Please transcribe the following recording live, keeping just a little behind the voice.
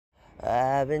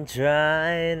I've been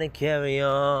trying to carry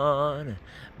on,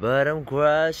 but I'm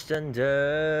crushed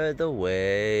under the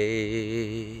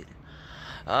weight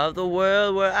of the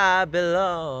world where I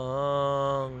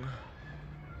belong.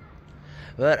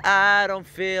 But I don't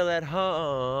feel at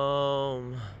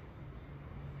home.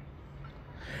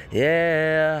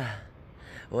 Yeah,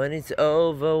 when it's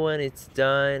over, when it's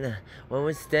done, when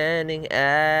we're standing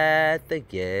at the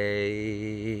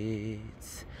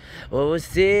gates, we'll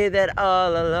see that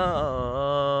all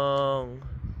along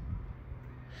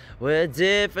we're a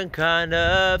different kind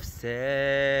of sane.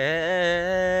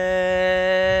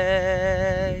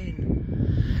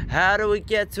 How do we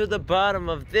get to the bottom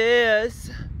of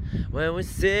this when we're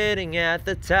sitting at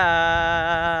the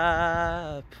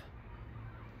top?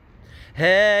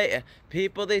 Hey,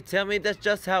 people, they tell me that's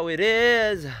just how it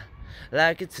is,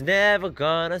 like it's never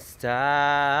gonna stop.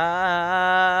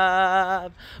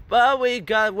 But we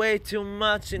got way too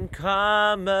much in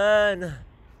common,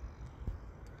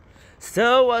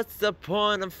 so what's the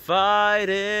point of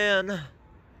fighting?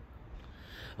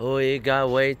 We got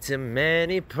way too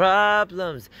many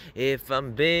problems. If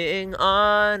I'm being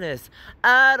honest,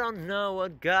 I don't know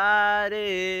what God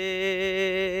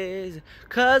is,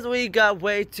 'cause we got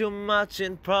way too much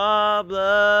in problems.